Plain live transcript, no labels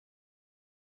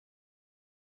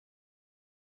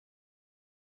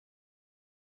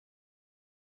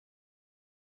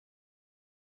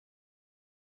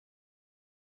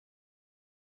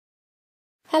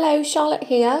Hello, Charlotte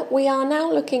here. We are now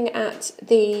looking at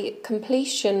the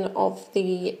completion of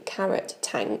the Carat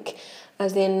tank,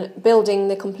 as in building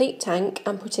the complete tank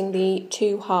and putting the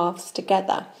two halves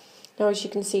together. Now, as you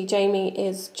can see, Jamie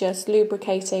is just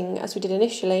lubricating, as we did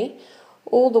initially,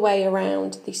 all the way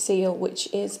around the seal, which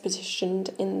is positioned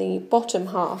in the bottom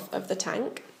half of the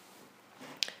tank,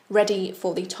 ready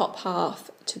for the top half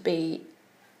to be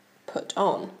put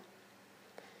on.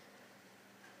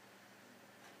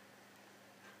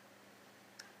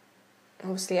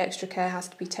 Obviously, extra care has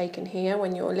to be taken here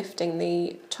when you're lifting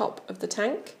the top of the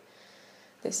tank.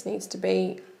 This needs to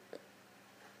be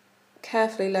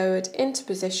carefully lowered into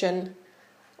position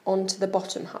onto the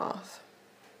bottom half.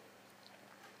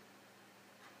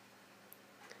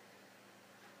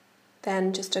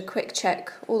 Then just a quick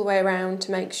check all the way around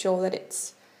to make sure that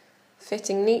it's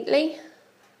fitting neatly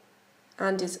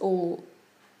and is all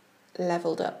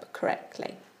levelled up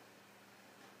correctly.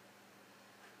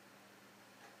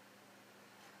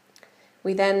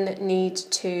 We then need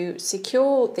to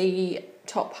secure the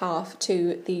top half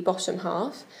to the bottom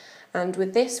half, and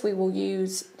with this we will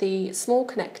use the small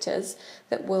connectors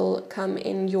that will come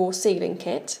in your sealing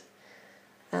kit.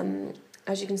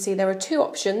 As you can see, there are two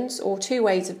options or two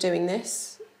ways of doing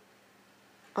this.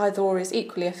 Either or is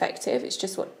equally effective, it's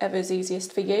just whatever is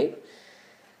easiest for you.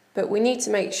 But we need to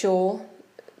make sure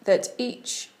that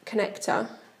each connector,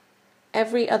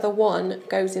 every other one,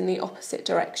 goes in the opposite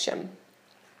direction.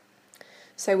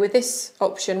 So with this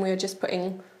option, we're just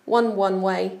putting one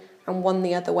way and one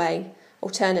the other way,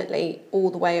 alternately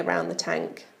all the way around the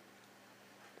tank.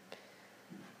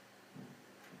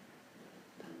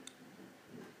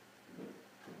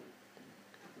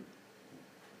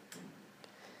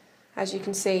 As you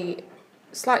can see,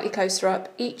 slightly closer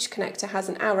up, each connector has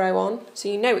an arrow on, so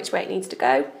you know which way it needs to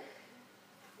go.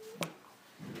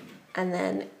 And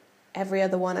then every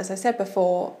other one, as I said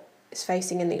before, is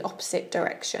facing in the opposite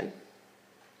direction.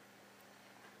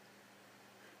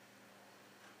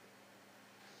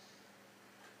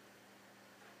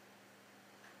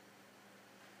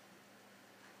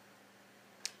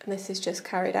 And this is just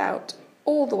carried out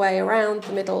all the way around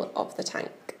the middle of the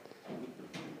tank.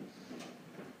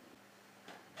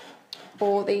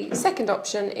 Or the second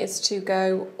option is to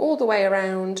go all the way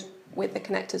around with the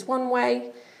connectors one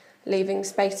way, leaving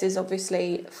spaces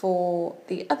obviously for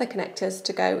the other connectors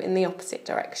to go in the opposite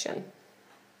direction.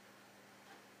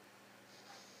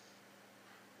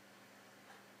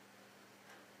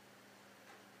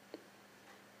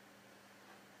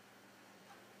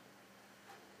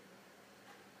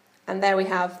 And there we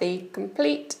have the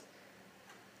complete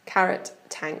Carat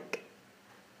tank.